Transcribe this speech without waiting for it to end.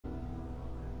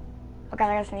God,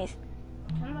 I gotta sneeze.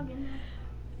 Can I log in now?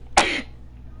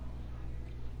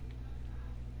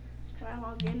 Can I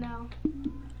log in now?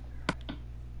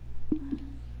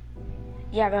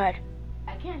 Yeah, go ahead.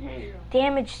 I can't hear you.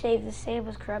 Damage save. The save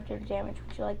was corrupted or damaged.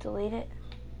 Would you like to delete it?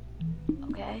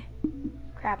 Okay.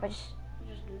 Crap, I just...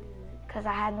 Just deleted it. Because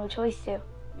I had no choice to.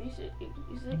 You said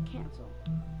cancel.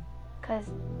 Because,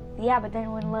 yeah, but then it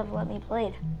wouldn't let me play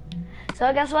it.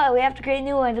 So guess what? We have to create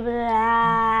new ones.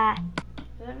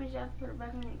 So that means you have to put it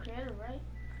back in the creator, right?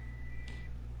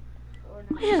 Or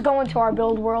not? Let's just go into our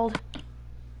build world.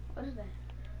 What is that?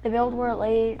 The build world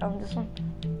laid on this one.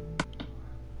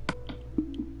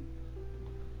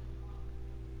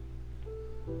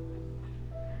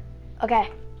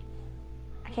 Okay.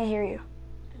 I can't hear you.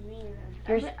 Me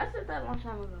either. I said that a long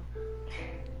time ago.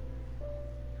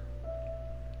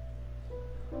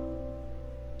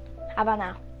 How about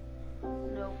now?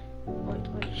 No. Wait.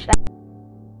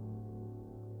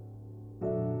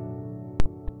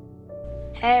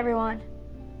 Hey everyone.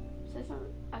 Say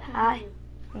something. I can't Hi. hear you.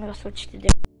 I'm gonna go switch to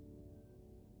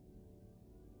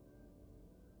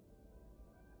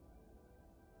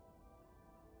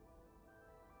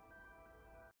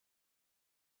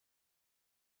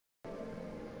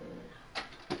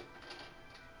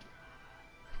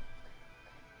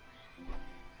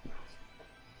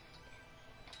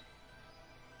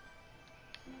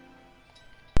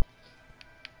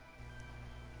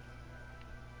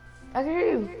I can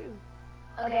hear you.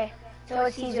 Okay, so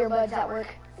it's these earbuds at work.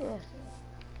 Yeah.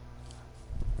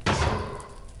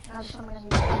 Now just someone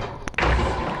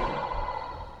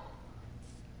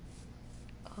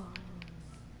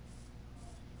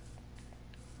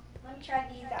Let me try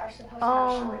these that are supposed to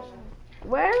have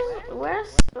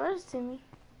shorts. Where's Timmy?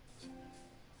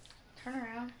 Turn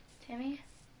around, Timmy.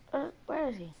 Where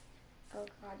is he? Oh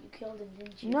God, you killed him,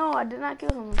 didn't you? No, I did not kill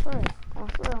him. I swear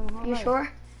on my whole You life.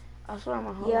 sure? I swear on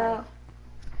my whole Yo. life.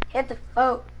 Hit the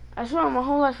boat. I swear on my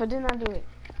whole life I did not do it.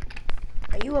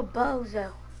 Are you a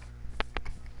bozo?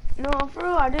 No, for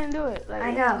real, I didn't do it. Like,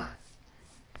 I know.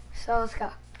 So let's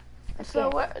go. So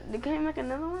what? Can you make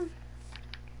another one?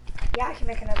 Yeah, I can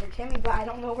make another Timmy, but I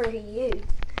don't know where he is.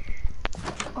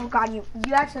 Oh God, you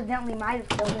accidentally might have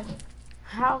killed him.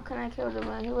 How can I kill the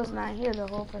man? He was not here the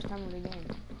whole first time of the game.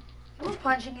 You were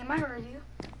punching him, I heard you.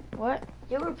 What?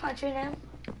 You were punching him.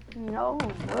 No.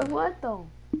 What though?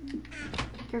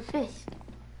 Your fist.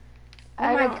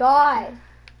 I Oh my don't- God.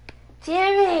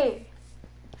 Timmy!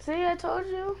 See, I told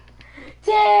you.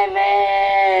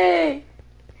 Timmy!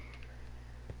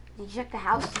 Did you check the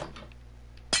house?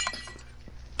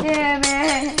 Timmy!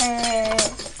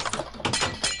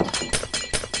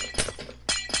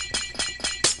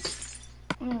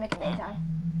 Let me make it daytime.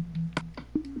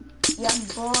 Young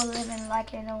boy living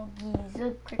like an old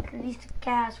geezer. Quick release the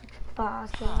cash with your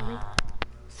boss, baby.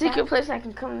 Secret place I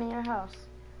can come to your house.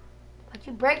 But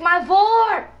you break my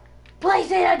board!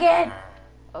 Place it again!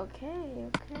 Okay.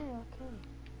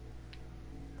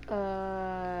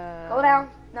 Go down.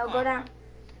 No, go down.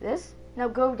 This? No,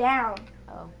 go down.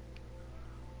 Oh.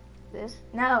 This?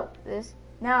 No. This?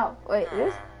 No. Wait,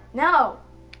 this? No.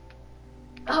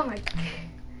 Oh my God.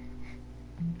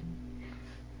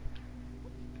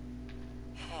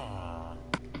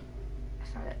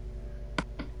 That's not it.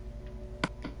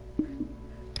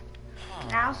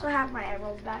 Can I also have my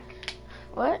emeralds back?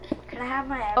 What? Can I have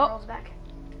my emeralds back?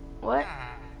 What?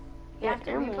 You have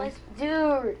to emeralds. replace.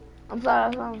 Dude. I'm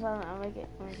sorry. I'll make it.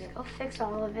 Go fix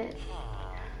all of it.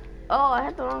 Oh, I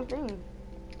had the wrong thing.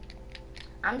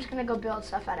 I'm just gonna go build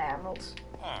stuff out of emeralds.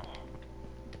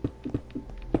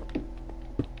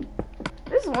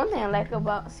 This is one thing I like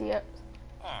about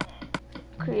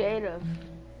creative.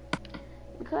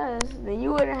 Because then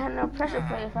you wouldn't have no pressure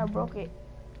play if I broke it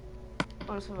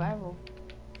on survival.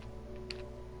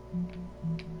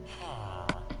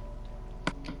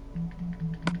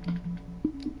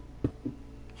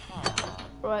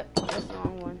 Right, that's the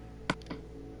wrong one.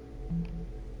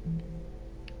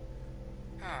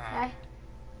 Hi.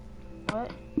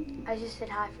 What? I just said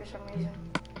hi for some reason.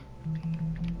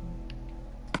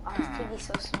 Oh, this TV's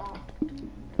so small.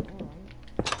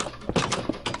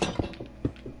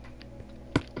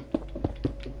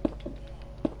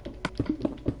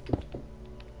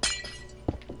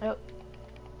 Oh.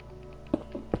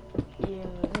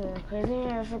 Yeah, crazy.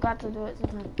 I forgot to do it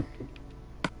sometimes.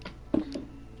 Do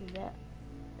that.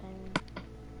 And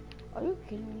are you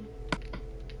kidding me?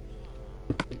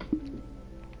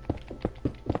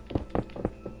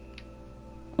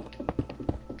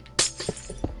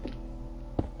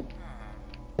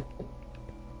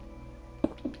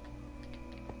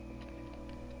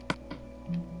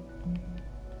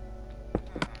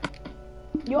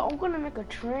 Yo, I'm gonna make a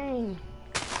train.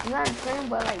 Not a train,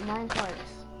 but like mine carts.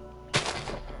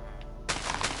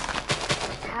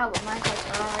 How? But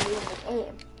minecarts are already in the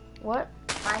game. What?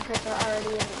 Minecarts are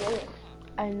already in the game.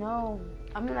 I know.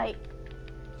 I'm like,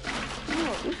 you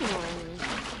know what I mean.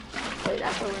 Wait,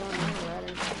 that's a real name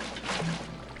letter.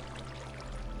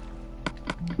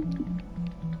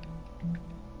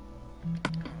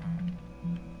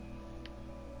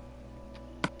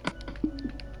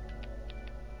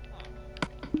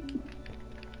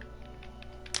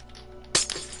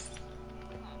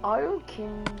 Are you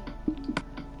kidding?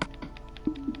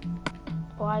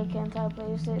 Why can't I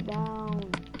place it down?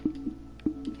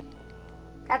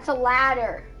 That's a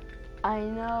ladder. I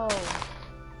know.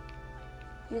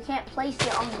 You can't place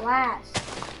it on glass.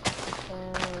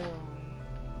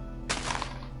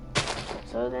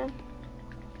 So then,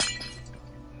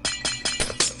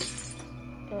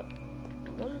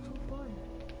 those are too fun.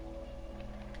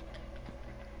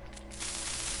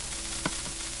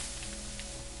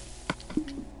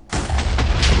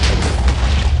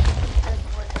 That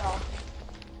doesn't work at all.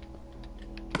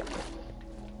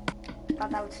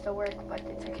 Thought that would still work, but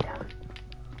they took it out.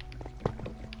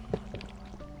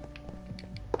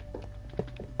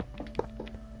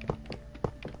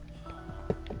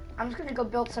 I'm just gonna go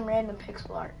build some random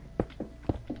pixel art.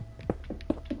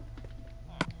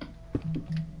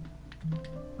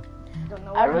 Don't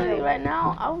know what I to really, do. right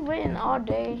now, I was waiting all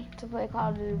day to play Call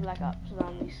of Duty Black Ops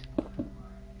Zombies.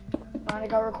 Wanna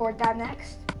go record that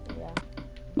next? Yeah.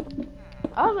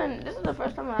 This is the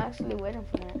first time I'm actually waiting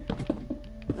for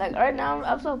that. Like, right now,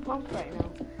 I'm so pumped right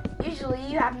now. Usually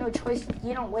you have no choice.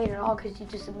 You don't wait at all because you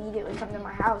just immediately come to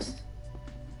my house.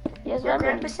 Yes, Your but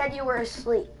grandpa said you were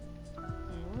asleep.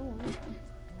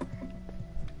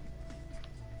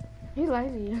 He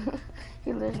lied to you.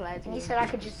 He lives lied to And you. he said I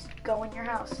could just go in your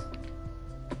house.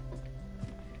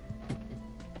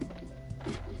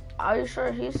 Are you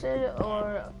sure he said it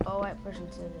or a white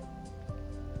person said it?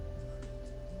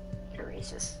 You're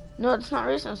racist. No, it's not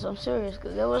racist. I'm serious.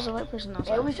 Cause there was a white person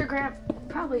outside. It was your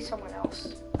probably someone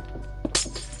else.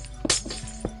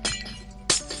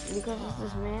 Because it's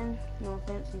this man. No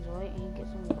offense, he's white and he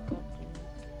gets on the cup.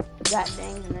 God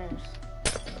dang the nurse.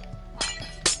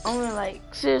 Only like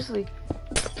seriously.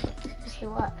 See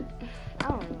what? I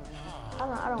don't even know.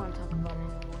 I don't want to talk about it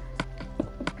anymore.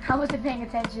 I wasn't paying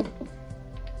attention.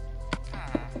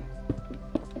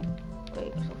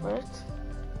 Wait, so first.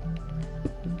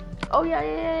 Oh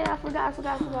yeah. I forgot.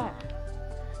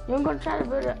 You're gonna try to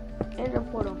build an ender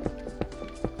portal.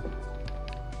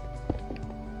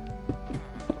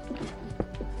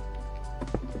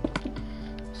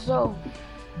 So,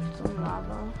 some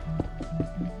lava.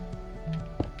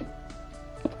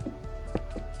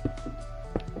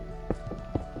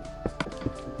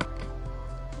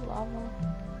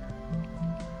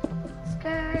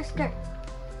 Skirt.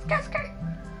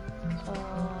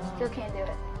 Still can't do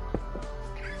it.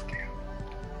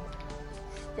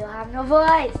 Still have no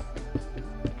voice.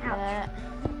 Ouch. That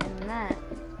and that.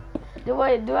 Do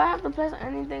I have to place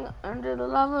anything under the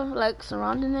lava, like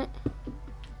surrounding it?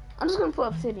 I'm just gonna put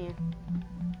obsidian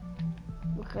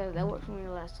because that worked for me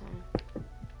the last time.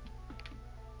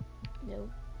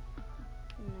 Nope.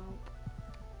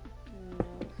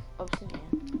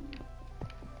 Obsidian.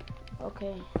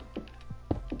 Okay.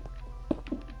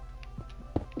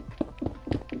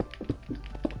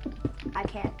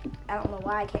 I don't know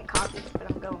why I can't copy it, but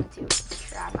I'm going to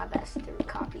try my best to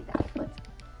copy that foot.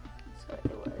 So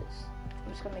it was.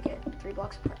 I'm just gonna make it 3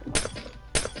 blocks apart.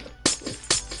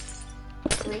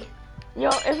 3. Yo,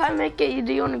 if I make it,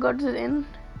 do you want to go to the end?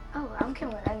 Oh, I'm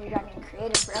killing Ender Dragon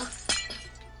Creative,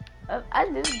 bro. I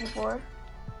did it before.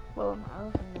 Well, I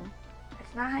don't know.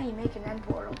 That's not how you make an end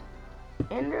portal.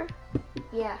 Ender?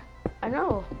 Yeah. I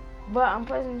know, but I'm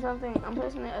placing something. I'm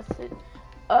placing it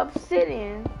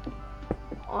obsidian,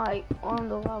 like on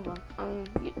the lava. I mean,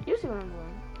 you see what I'm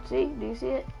doing? See? Do you see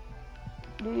it?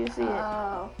 Do you see it?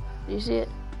 Oh. Do you see it?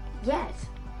 Yes.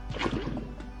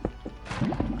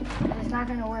 But it's not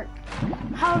gonna work.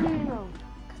 How do you know?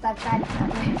 Because I've tried it that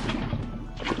way.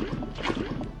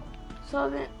 So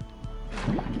then,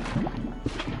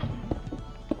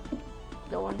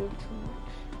 don't want to do too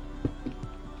much.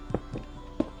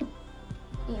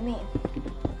 What do you mean?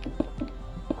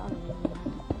 I don't even know.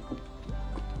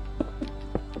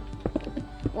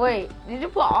 Wait, did you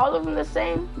put all of them the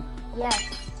same? Yes.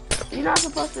 You're not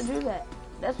supposed to do that.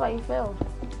 That's why you failed.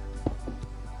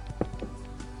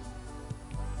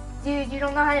 Dude, you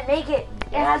don't know how to make it.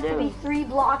 It Yeah, has to be 3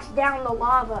 blocks down the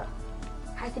lava.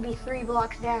 Has to be 3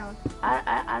 blocks down.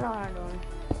 I know what I'm doing.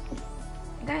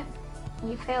 Okay.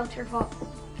 You failed, it's your fault.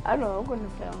 I know I'm gonna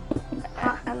fail.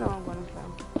 I know I'm gonna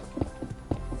fail.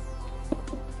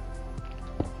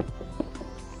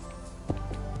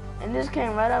 And this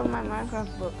came right out of my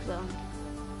Minecraft book, so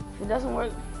if it doesn't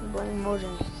work, blame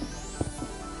Mojang.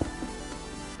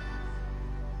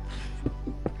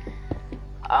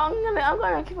 I'm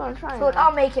gonna keep on trying. Look,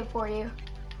 I'll make it for you.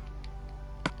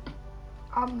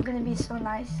 I'm gonna be so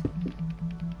nice.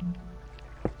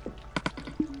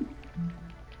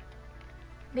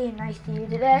 Being nice to you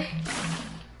today.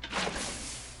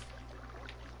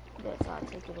 That's how I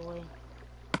take it away.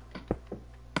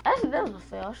 Actually, that was a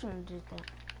fail. I shouldn't have did that.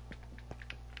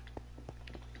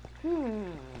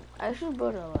 I should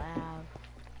build a lab.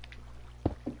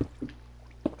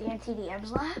 The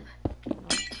NTDM's lab?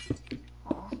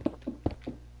 Oh.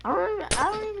 I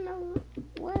don't even know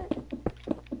what.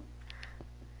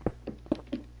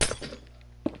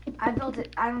 I built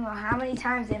it, I don't know how many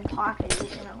times in Pocket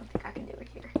Edition. I don't think I can do it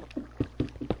here.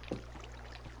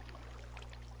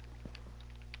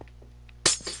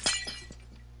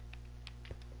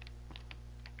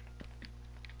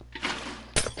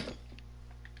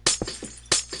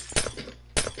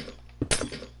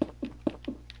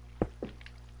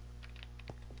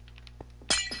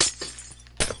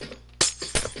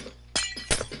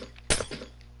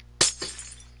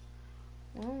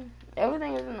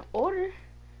 Everything is in order.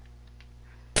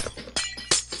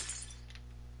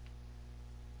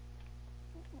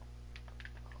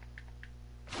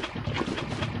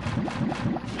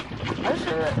 Are you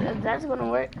sure that's gonna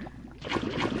work?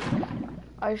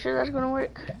 Are you sure that's gonna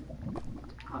work?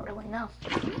 I don't really know.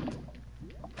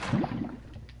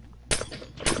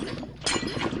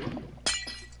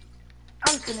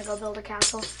 I'm just gonna go build a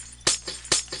castle.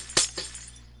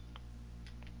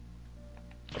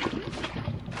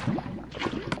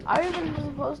 Are you even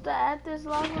supposed to add this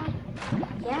lava?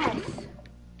 Yes.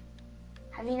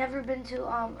 Have you never been to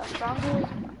a stronghold?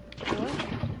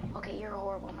 What? Okay, you're a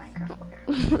horrible Minecraft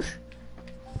player.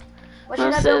 What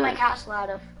should I build my castle out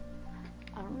of?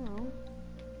 I don't know.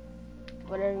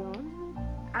 Whatever you want.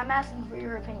 I'm asking for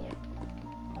your opinion.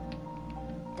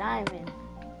 Diamond.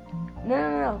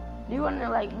 No. Do you want to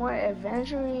like more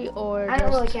adventure-y or? I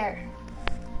don't really care.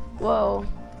 Well,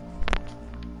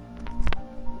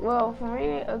 for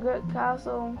me, a good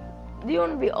castle. Do you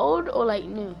want to be old or like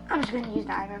new? I'm just gonna use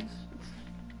diamonds.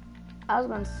 I was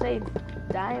gonna say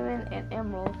diamond and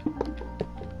emerald.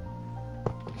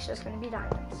 It's just gonna be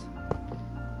diamonds.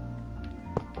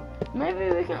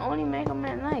 Maybe we can only make them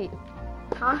at night.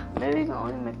 Huh? Maybe we can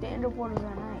only make the ender portals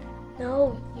at night.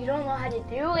 No, you don't know how to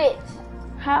do it.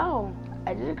 How?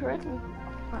 I did it correctly.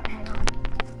 Oh, hang on.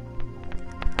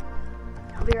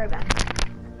 I'll be right back.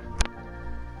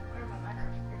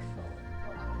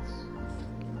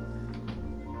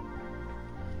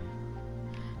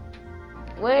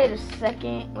 Wait a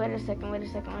second. I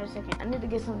need to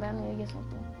get something.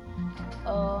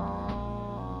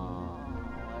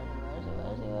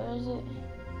 Where is it?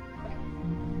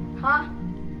 Huh?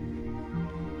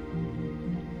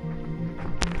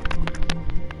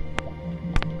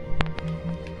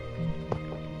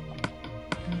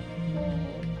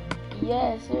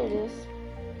 Yes, here it is.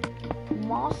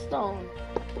 Mossstone.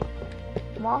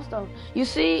 You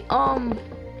see,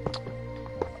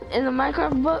 in the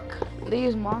Minecraft book, they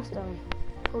use mossstone.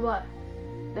 For what?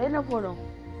 The ender portal.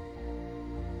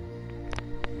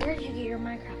 Where did you get your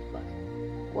Minecraft book?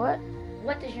 What?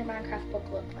 What does your Minecraft book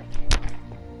look like?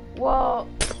 Well,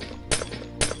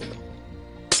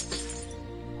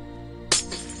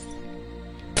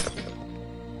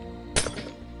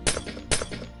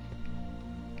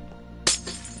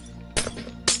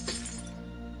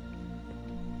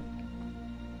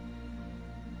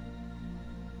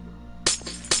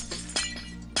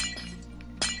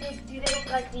 Do they look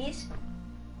like these?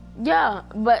 yeah,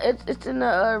 but it's in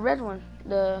the red one,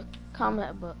 the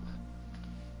combat book.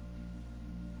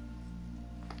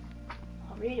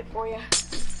 I'll read it for you.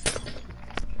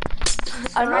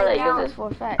 I know right that now, you did this for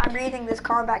a fact. I'm reading this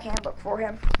combat handbook for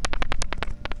him.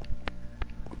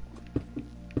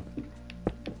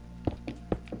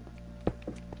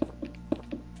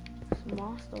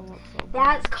 Mossstone looks so bad.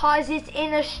 That's cause it's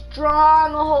in a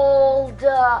stronghold.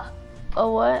 A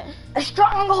what? A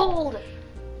stronghold.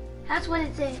 That's what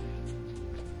it's in.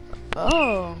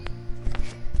 Oh.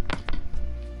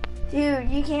 Dude,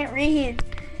 you can't read.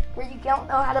 Where you don't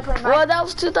know how to play Minecraft. Well, that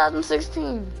was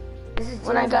 2016 This is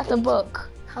when I got the 2018. book.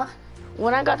 Huh?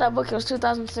 When I got that book, it was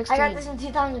 2016. I got this in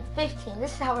 2015.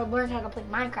 This is how I learned how to play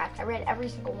Minecraft. I read every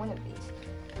single one of these.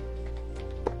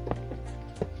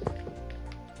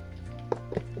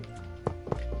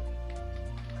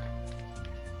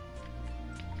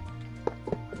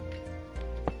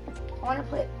 I want to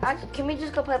play. Can we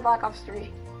just go play Black Ops 3?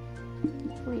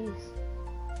 Please.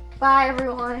 Bye,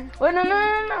 everyone. Wait, no.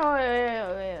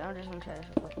 Wait. I'm just gonna try this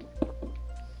real quick.